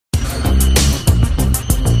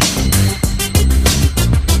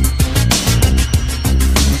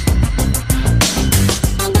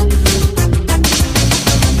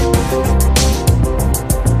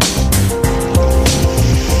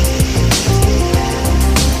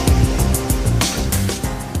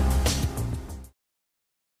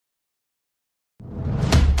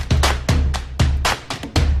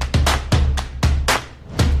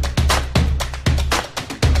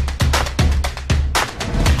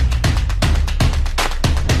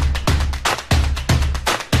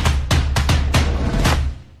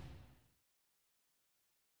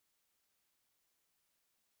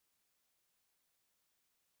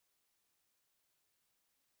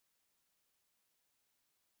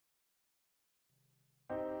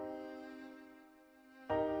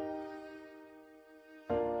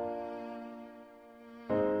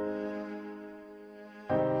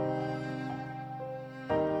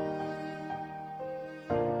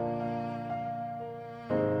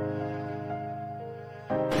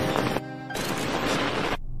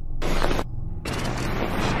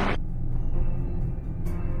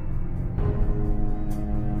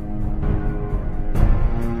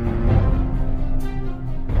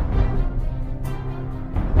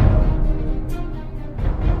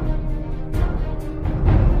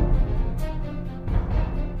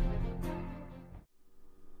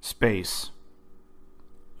Space.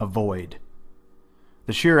 A void.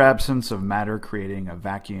 The sheer absence of matter creating a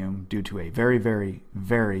vacuum due to a very, very,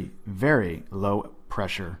 very, very low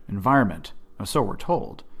pressure environment. So we're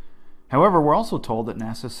told. However, we're also told that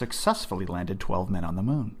NASA successfully landed 12 men on the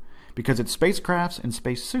moon because its spacecrafts and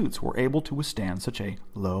spacesuits were able to withstand such a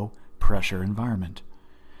low pressure environment.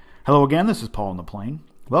 Hello again, this is Paul on the Plane.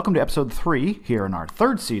 Welcome to episode 3 here in our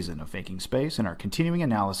third season of Faking Space and our continuing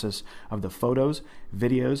analysis of the photos,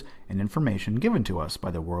 videos, and information given to us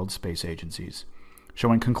by the world space agencies,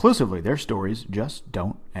 showing conclusively their stories just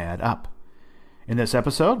don't add up. In this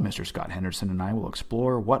episode, Mr. Scott Henderson and I will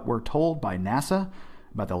explore what we're told by NASA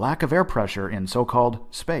about the lack of air pressure in so-called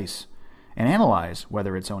space, and analyze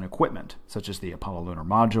whether its own equipment, such as the Apollo lunar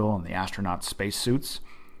module and the astronaut spacesuits,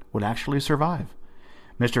 would actually survive.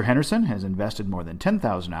 Mr. Henderson has invested more than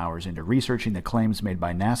 10,000 hours into researching the claims made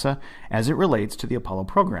by NASA as it relates to the Apollo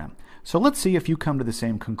program. So let's see if you come to the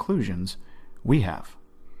same conclusions we have.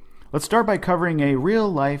 Let's start by covering a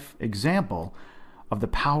real-life example of the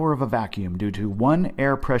power of a vacuum due to one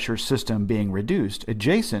air pressure system being reduced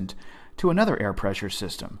adjacent to another air pressure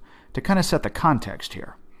system to kind of set the context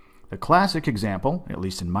here. The classic example, at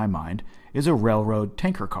least in my mind, is a railroad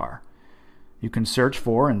tanker car. You can search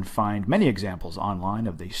for and find many examples online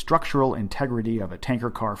of the structural integrity of a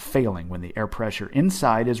tanker car failing when the air pressure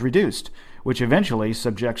inside is reduced, which eventually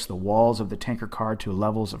subjects the walls of the tanker car to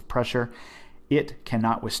levels of pressure it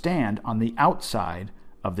cannot withstand on the outside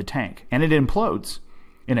of the tank, and it implodes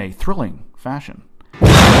in a thrilling fashion.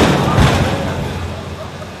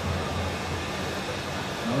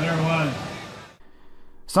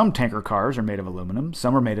 Some tanker cars are made of aluminum,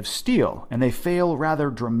 some are made of steel, and they fail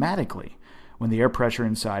rather dramatically when the air pressure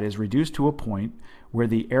inside is reduced to a point where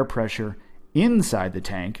the air pressure inside the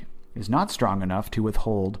tank is not strong enough to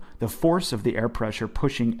withhold the force of the air pressure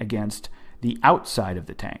pushing against the outside of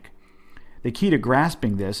the tank. The key to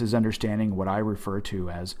grasping this is understanding what I refer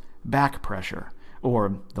to as back pressure,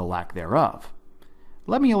 or the lack thereof.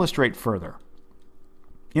 Let me illustrate further.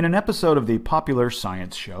 In an episode of the popular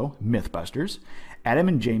science show, Mythbusters, Adam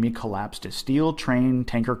and Jamie collapsed a steel train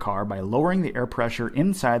tanker car by lowering the air pressure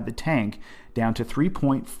inside the tank down to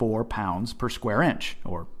 3.4 pounds per square inch,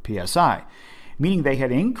 or psi, meaning they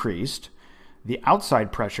had increased the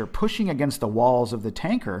outside pressure pushing against the walls of the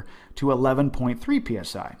tanker to 11.3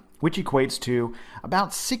 psi, which equates to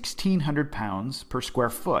about 1,600 pounds per square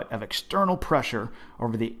foot of external pressure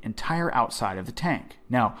over the entire outside of the tank.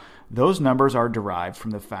 Now, those numbers are derived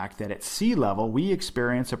from the fact that at sea level, we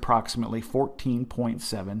experience approximately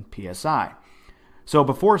 14.7 psi. So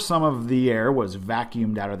before some of the air was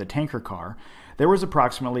vacuumed out of the tanker car, there was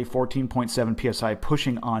approximately 14.7 psi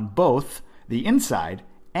pushing on both the inside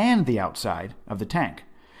and the outside of the tank.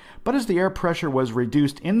 But as the air pressure was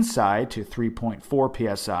reduced inside to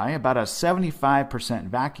 3.4 psi, about a 75%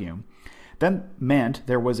 vacuum, that meant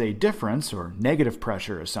there was a difference, or negative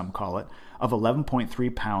pressure as some call it, of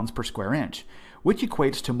 11.3 pounds per square inch, which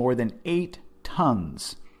equates to more than 8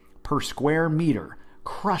 tons per square meter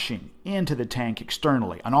crushing into the tank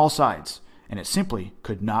externally on all sides, and it simply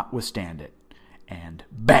could not withstand it. And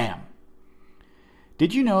bam!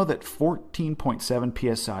 Did you know that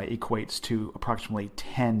 14.7 psi equates to approximately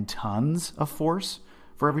 10 tons of force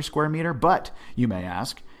for every square meter? But, you may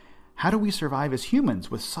ask, how do we survive as humans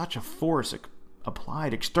with such a force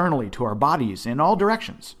applied externally to our bodies in all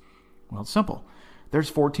directions? Well, it's simple.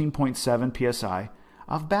 There's 14.7 psi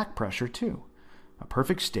of back pressure too, a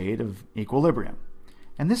perfect state of equilibrium.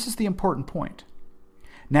 And this is the important point.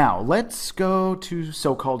 Now, let's go to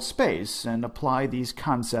so-called space and apply these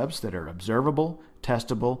concepts that are observable,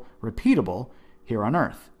 testable, repeatable here on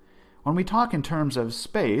Earth. When we talk in terms of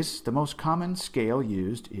space, the most common scale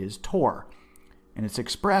used is torr, and it's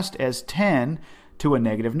expressed as 10 to a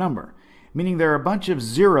negative number, meaning there are a bunch of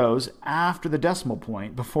zeros after the decimal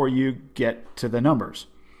point before you get to the numbers.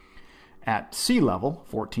 At sea level,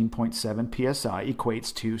 14.7 psi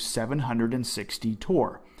equates to 760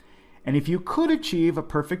 torr. And if you could achieve a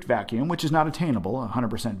perfect vacuum, which is not attainable,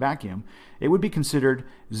 100% vacuum, it would be considered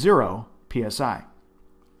 0 psi.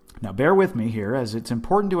 Now bear with me here, as it's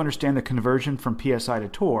important to understand the conversion from psi to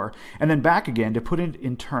torr, and then back again to put it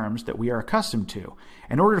in terms that we are accustomed to,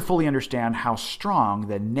 in order to fully understand how strong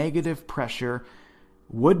the negative pressure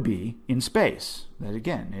would be in space. That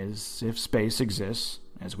again is if space exists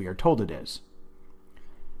as we are told it is.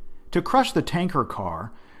 To crush the tanker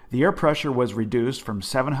car, the air pressure was reduced from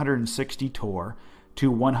 760 torr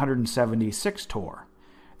to 176 torr.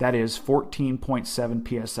 That is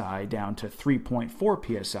 14.7 psi down to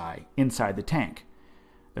 3.4 psi inside the tank.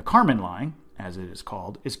 The Kármán line, as it is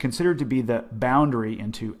called, is considered to be the boundary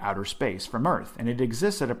into outer space from Earth, and it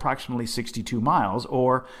exists at approximately 62 miles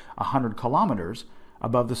or 100 kilometers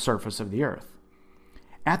above the surface of the Earth.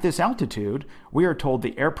 At this altitude, we are told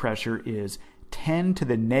the air pressure is 10 to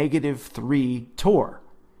the negative 3 torr.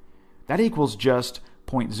 That equals just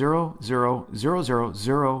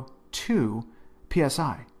 0.000002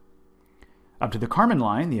 psi. Up to the Kármán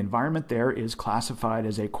line, the environment there is classified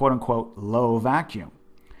as a quote-unquote low vacuum.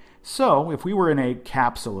 So, if we were in a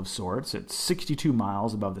capsule of sorts at 62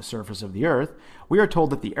 miles above the surface of the Earth, we are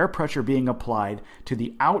told that the air pressure being applied to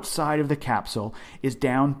the outside of the capsule is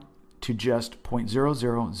down to just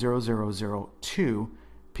 0.000002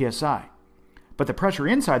 psi. But the pressure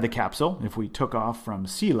inside the capsule, if we took off from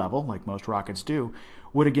sea level, like most rockets do,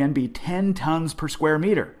 would again be 10 tons per square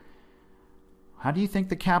meter. How do you think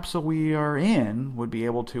the capsule we are in would be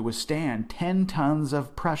able to withstand 10 tons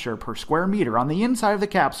of pressure per square meter on the inside of the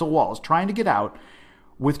capsule walls trying to get out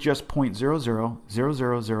with just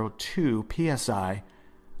 0.000002 psi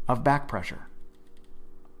of back pressure?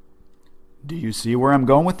 Do you see where I'm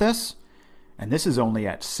going with this? And this is only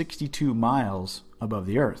at 62 miles above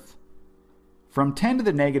the Earth. From 10 to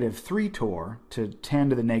the negative 3 torr to 10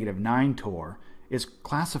 to the negative 9 torr is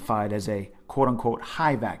classified as a quote-unquote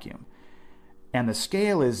high vacuum. And the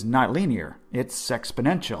scale is not linear, it's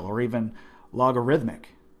exponential or even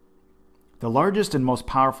logarithmic. The largest and most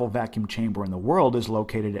powerful vacuum chamber in the world is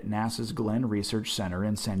located at NASA's Glenn Research Center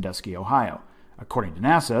in Sandusky, Ohio. According to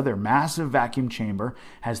NASA, their massive vacuum chamber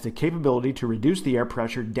has the capability to reduce the air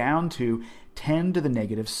pressure down to 10 to the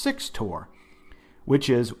negative 6 torr, which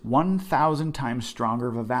is 1,000 times stronger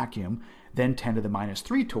of a vacuum than 10 to the minus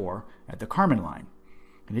 3 torr at the Kármán line.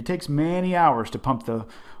 And it takes many hours to pump the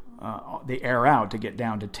air out to get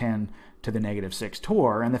down to 10 to the negative 6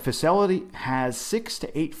 torr, and the facility has 6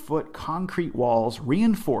 to 8 foot concrete walls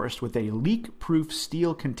reinforced with a leak-proof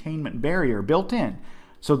steel containment barrier built in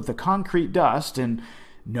so that the concrete dust and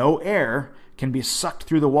no air can be sucked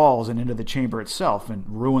through the walls and into the chamber itself and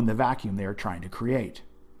ruin the vacuum they are trying to create.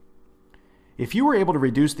 If you were able to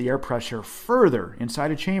reduce the air pressure further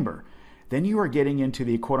inside a chamber, then you are getting into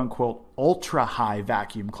the quote-unquote ultra-high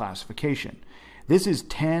vacuum classification. This is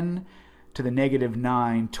 10 to the negative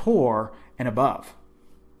 9 torr and above,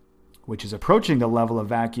 which is approaching the level of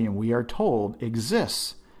vacuum we are told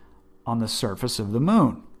exists on the surface of the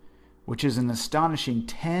moon, which is an astonishing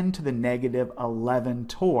 10 to the negative 11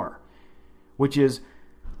 torr, which is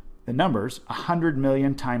the numbers 100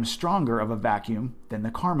 million times stronger of a vacuum than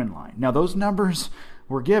the Kármán line. Now, those numbers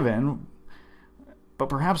were given, but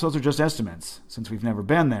perhaps those are just estimates, since we've never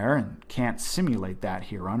been there and can't simulate that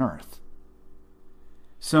here on Earth.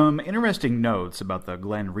 Some interesting notes about the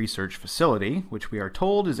Glenn Research Facility, which we are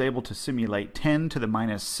told is able to simulate 10 to the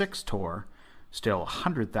minus 6 torr, still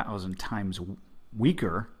 100,000 times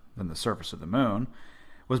weaker than the surface of the moon,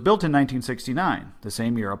 was built in 1969, the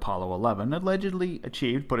same year Apollo 11 allegedly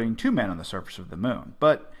achieved putting 2 men on the surface of the moon.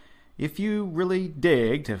 But if you really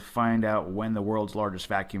dig to find out when the world's largest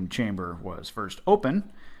vacuum chamber was first opened,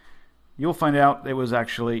 you'll find out it was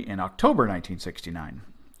actually in October 1969,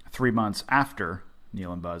 3 months after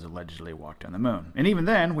Neil and Buzz allegedly walked on the moon. And even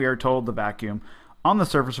then, we are told the vacuum on the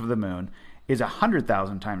surface of the moon is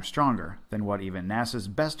 100,000 times stronger than what even NASA's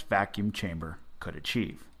best vacuum chamber could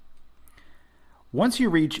achieve. Once you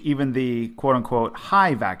reach even the quote-unquote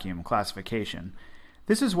high vacuum classification,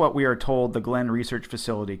 this is what we are told the Glenn Research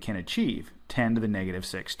Facility can achieve, 10 to the negative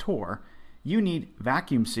 6 torr. You need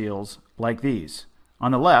vacuum seals like these.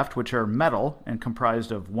 On the left, which are metal and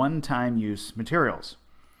comprised of one-time use materials.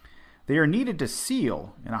 They are needed to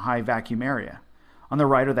seal in a high vacuum area. On the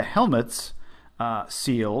right are the helmets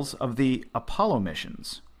seals of the Apollo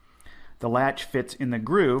missions. The latch fits in the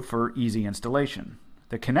groove for easy installation.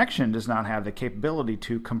 The connection does not have the capability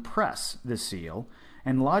to compress the seal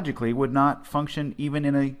and logically would not function even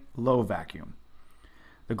in a low vacuum.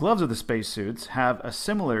 The gloves of the spacesuits have a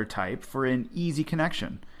similar type for an easy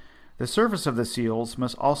connection. The surface of the seals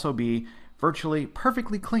must also be virtually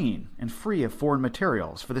perfectly clean and free of foreign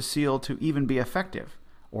materials for the seal to even be effective,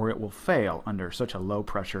 or it will fail under such a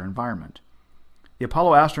low-pressure environment. The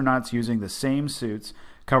Apollo astronauts using the same suits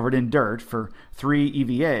covered in dirt for 3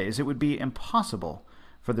 EVAs, it would be impossible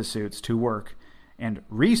for the suits to work and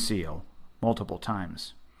reseal multiple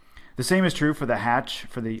times. The same is true for the hatch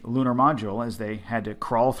for the lunar module, as they had to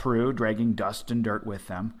crawl through, dragging dust and dirt with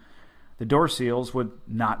them. The door seals would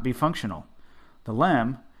not be functional. The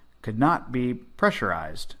LEM could not be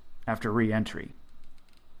pressurized after re-entry.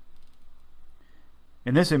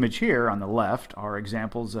 In this image here on the left are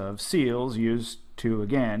examples of seals used to,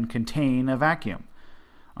 again, contain a vacuum.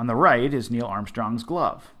 On the right is Neil Armstrong's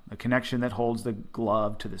glove. The connection that holds the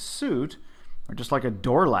glove to the suit are just like a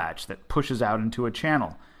door latch that pushes out into a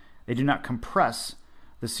channel. They do not compress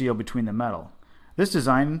the seal between the metal. This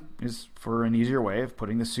design is for an easier way of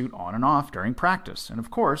putting the suit on and off during practice, and of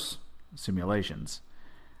course, simulations.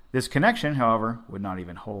 This connection, however, would not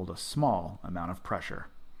even hold a small amount of pressure.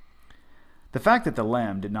 The fact that the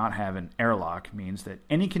LEM did not have an airlock means that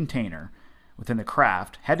any container within the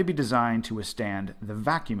craft had to be designed to withstand the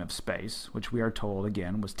vacuum of space, which we are told,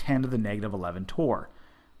 again, was 10 to the negative 11 torr.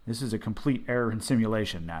 This is a complete error in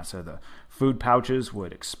simulation, NASA. The food pouches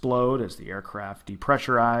would explode as the aircraft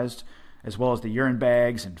depressurized, as well as the urine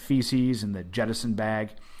bags and feces in the jettison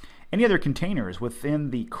bag. Any other containers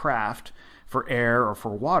within the craft for air or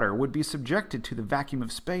for water would be subjected to the vacuum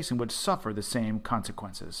of space and would suffer the same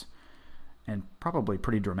consequences, and probably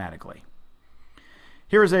pretty dramatically.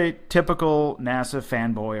 Here is a typical NASA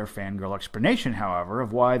fanboy or fangirl explanation, however,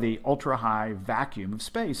 of why the ultra-high vacuum of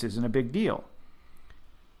space isn't a big deal.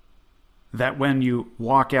 That when you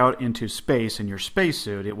walk out into space in your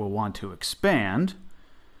spacesuit, it will want to expand,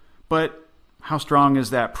 but how strong is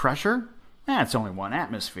that pressure? It's only 1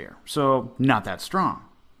 atmosphere, so not that strong.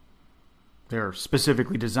 They're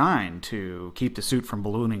specifically designed to keep the suit from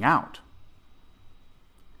ballooning out.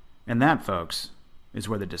 And that, folks, is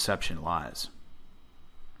where the deception lies.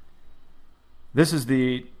 This is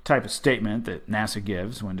the type of statement that NASA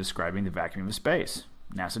gives when describing the vacuum of space.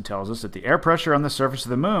 NASA tells us that the air pressure on the surface of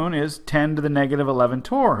the moon is 10 to the negative 11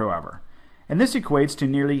 torr, however. And this equates to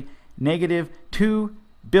nearly negative 2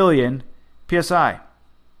 billion psi,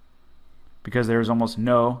 because there is almost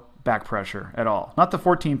no back pressure at all. Not the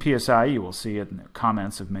 14 psi you will see in the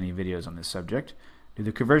comments of many videos on this subject. Do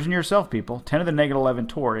the conversion yourself, people. 10 to the negative 11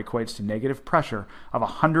 torr equates to negative pressure of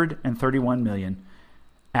 131 million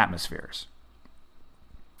atmospheres.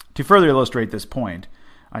 To further illustrate this point,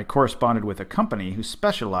 I corresponded with a company who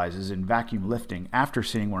specializes in vacuum lifting after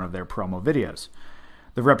seeing one of their promo videos.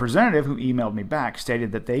 The representative who emailed me back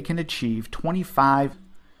stated that they can achieve 25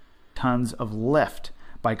 tons of lift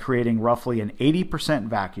by creating roughly an 80%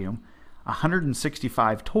 vacuum,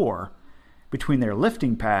 165 torr, between their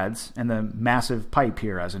lifting pads and the massive pipe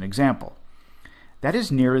here as an example. That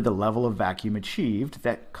is near the level of vacuum achieved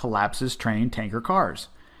that collapses train tanker cars.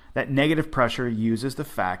 That negative pressure uses the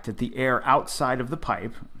fact that the air outside of the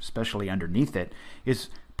pipe, especially underneath it, is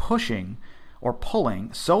pushing or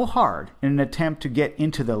pulling so hard in an attempt to get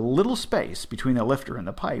into the little space between the lifter and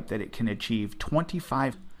the pipe that it can achieve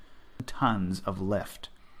 25 tons of lift.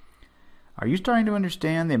 Are you starting to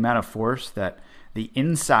understand the amount of force that the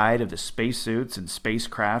inside of the spacesuits and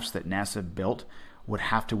spacecrafts that NASA built would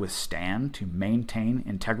have to withstand to maintain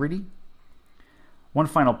integrity? One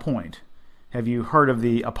final point. Have you heard of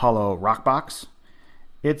the Apollo rock box?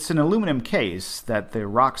 It's an aluminum case that the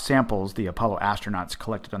rock samples the Apollo astronauts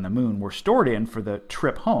collected on the moon were stored in for the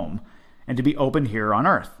trip home and to be opened here on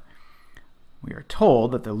Earth. We are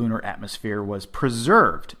told that the lunar atmosphere was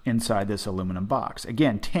preserved inside this aluminum box.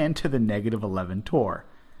 Again, 10 to the negative 11 torr.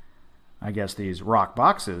 I guess these rock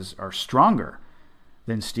boxes are stronger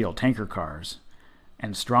than steel tanker cars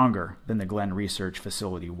and stronger than the Glenn Research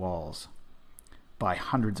Facility walls by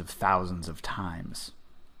hundreds of thousands of times.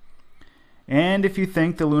 And if you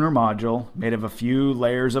think the lunar module, made of a few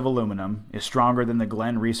layers of aluminum, is stronger than the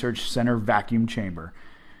Glenn Research Center vacuum chamber,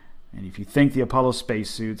 and if you think the Apollo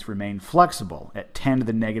spacesuits remain flexible at 10 to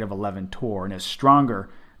the negative 11 torr and is stronger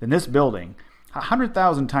than this building,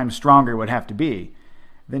 100,000 times stronger it would have to be,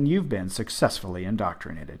 then you've been successfully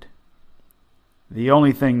indoctrinated. The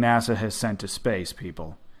only thing NASA has sent to space,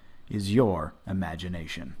 people, is your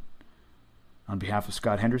imagination. On behalf of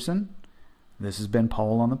Scott Henderson, this has been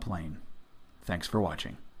Paul on the Plane. Thanks for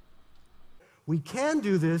watching. We can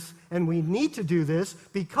do this, and we need to do this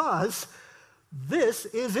because this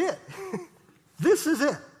is it. This is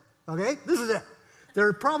it, okay? This is it. There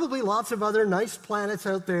are probably lots of other nice planets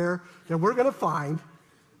out there that we're going to find,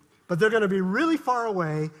 but they're going to be really far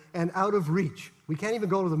away and out of reach. We can't even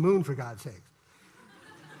go to the moon, for God's sake.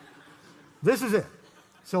 This is it.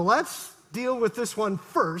 So let's deal with this one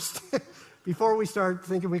first before we start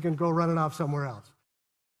thinking we can go running off somewhere else.